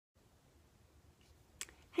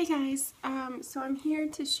Hey guys, so I'm here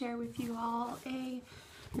to share with you all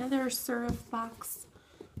another Sirref box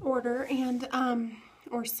order, and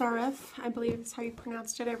or Sirref, I believe is how you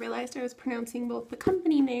pronounced it. I realized I was pronouncing both the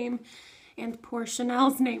company name and poor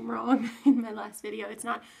Chanel's name wrong in my last video. It's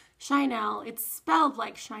not Chanel, it's spelled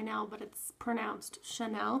like Chanel, but it's pronounced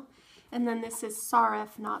Chanel. And then this is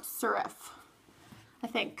Sirref, not Sirref, I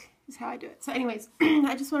think is how I do it. So anyways,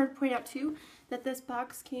 I just wanted to point out too that this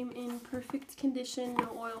box came in perfect condition, no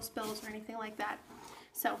oil spills or anything like that.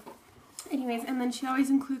 So anyways, and then she always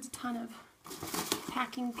includes a ton of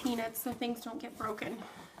packing peanuts so things don't get broken.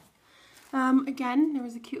 Again, there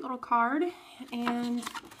was a cute little card, and it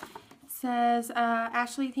says,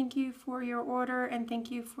 Ashley, thank you for your order and thank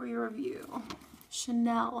you for your review.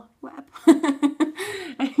 Chanel Web.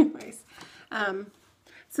 Anyways,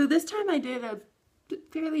 so this time I did a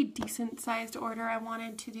fairly decent sized order. I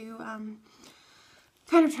wanted to do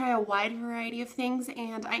kind of try a wide variety of things,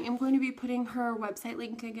 and I am going to be putting her website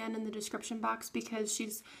link again in the description box because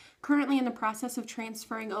she's currently in the process of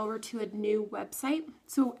transferring over to a new website.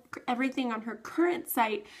 So everything on her current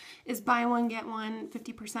site is buy one get one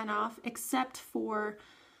 50% off, except for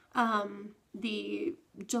the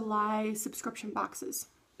July subscription boxes.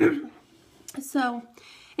 So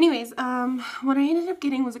anyways, what I ended up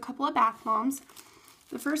getting was a couple of bath bombs.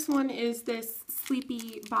 The first one is this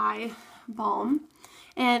Sleepy Bye balm,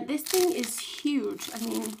 and this thing is huge. I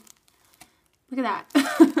mean, look at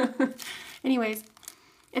that. Anyways,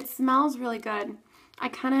 it smells really good.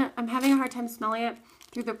 I'm having a hard time smelling it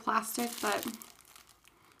through the plastic, but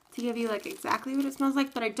to give you like exactly what it smells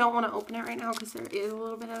like, but I don't want to open it right now because there is a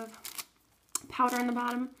little bit of powder in the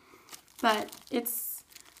bottom, but it's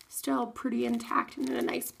still pretty intact and in a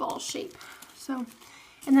nice ball shape. So,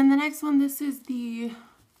 and then the next one, this is the,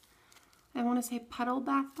 I want to say Petal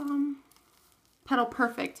Bath Bomb. Petal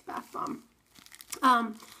Perfect Bath Bomb.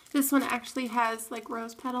 This one actually has like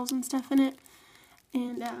rose petals and stuff in it.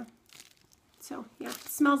 And so yeah, it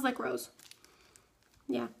smells like rose.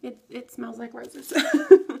 Yeah, it smells like roses.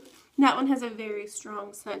 That one has a very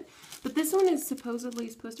strong scent. But this one is supposedly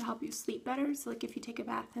supposed to help you sleep better. So like if you take a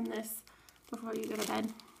bath in this before you go to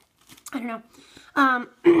bed. I don't know.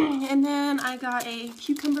 And then I got a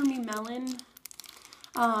Cucumber Me Melon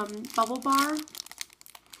bubble bar.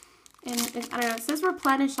 And I don't know, it says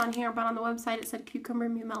Replenish on here, but on the website it said Cucumber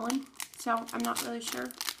Me Melon. So I'm not really sure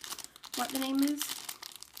what the name is.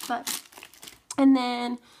 But, and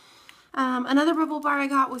then another bubble bar I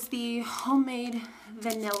got was the Homemade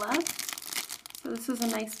Vanilla. So this was a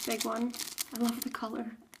nice big one. I love the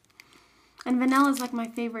color. And vanilla is like my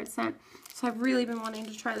favorite scent. So I've really been wanting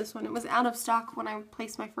to try this one. It was out of stock when I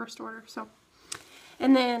placed my first order. So,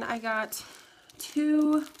 and then I got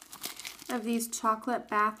 2 of these chocolate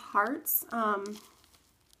bath hearts.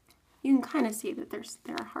 You can kind of see that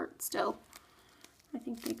they're a heart still. I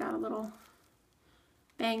think they got a little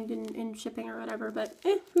banged in shipping or whatever, but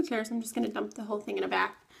who cares? I'm just going to dump the whole thing in a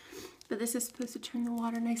bath. But this is supposed to turn the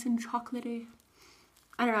water nice and chocolatey.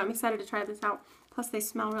 I don't know, I'm excited to try this out. Plus they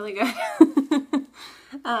smell really good.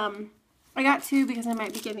 I got 2 because I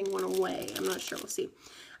might be giving one away. I'm not sure, we'll see.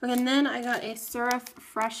 Okay, and then I got a Sirref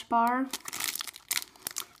Fresh Bar.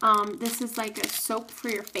 This is like a soap for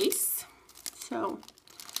your face. So,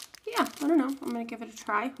 yeah, I don't know. I'm going to give it a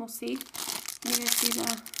try. We'll see. Maybe see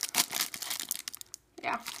the,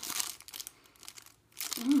 yeah.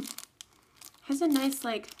 Has a nice,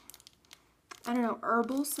 like, I don't know,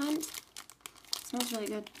 herbal scent. It smells really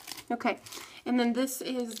good. Okay, and then this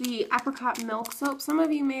is the Apricot Milk Soap. Some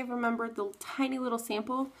of you may have remembered the tiny little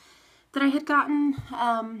sample that I had gotten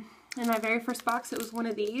in my very first box. It was one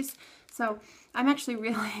of these. So I'm actually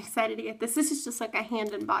really excited to get this. This is just like a hand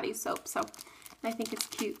and body soap. So I think it's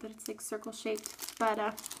cute that it's like circle shaped. But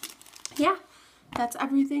yeah, that's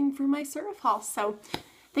everything for my Sirref haul. So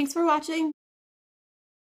thanks for watching.